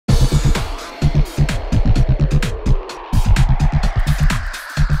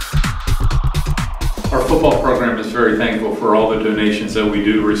football program is very thankful for all the donations that we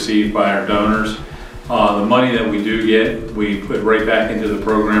do receive by our donors. The money that we do get, we put right back into the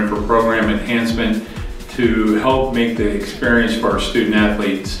program for program enhancement to help make the experience for our student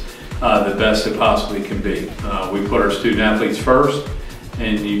athletes the best it possibly can be. We put our student athletes first,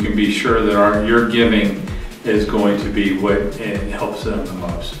 and you can be sure that your giving is going to be what helps them the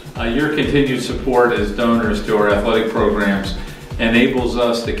most. Your continued support as donors to our athletic programs enables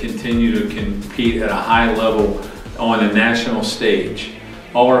us to continue to compete at a high level on a national stage.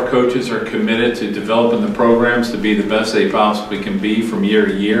 All our coaches are committed to developing the programs to be the best they possibly can be from year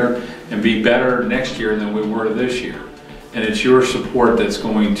to year and be better next year than we were this year. And it's your support that's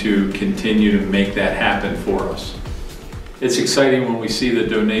going to continue to make that happen for us. It's exciting when we see the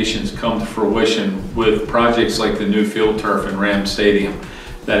donations come to fruition with projects like the new field turf in Ram Stadium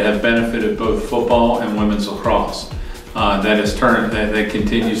that have benefited both football and women's lacrosse. That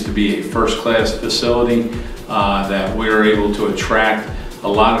continues to be a first-class facility that we are able to attract a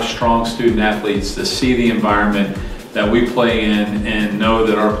lot of strong student athletes to see the environment that we play in and know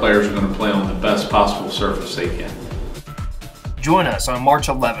that our players are going to play on the best possible surface they can. Join us on March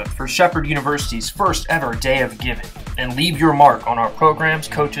 11th for Shepherd University's first ever Day of Giving and leave your mark on our programs,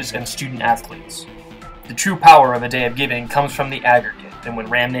 coaches, and student athletes. The true power of a Day of Giving comes from the aggregate, and when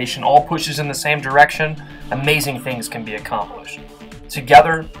Ram Nation all pushes in the same direction, amazing things can be accomplished.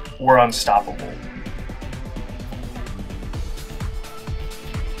 Together, we're unstoppable.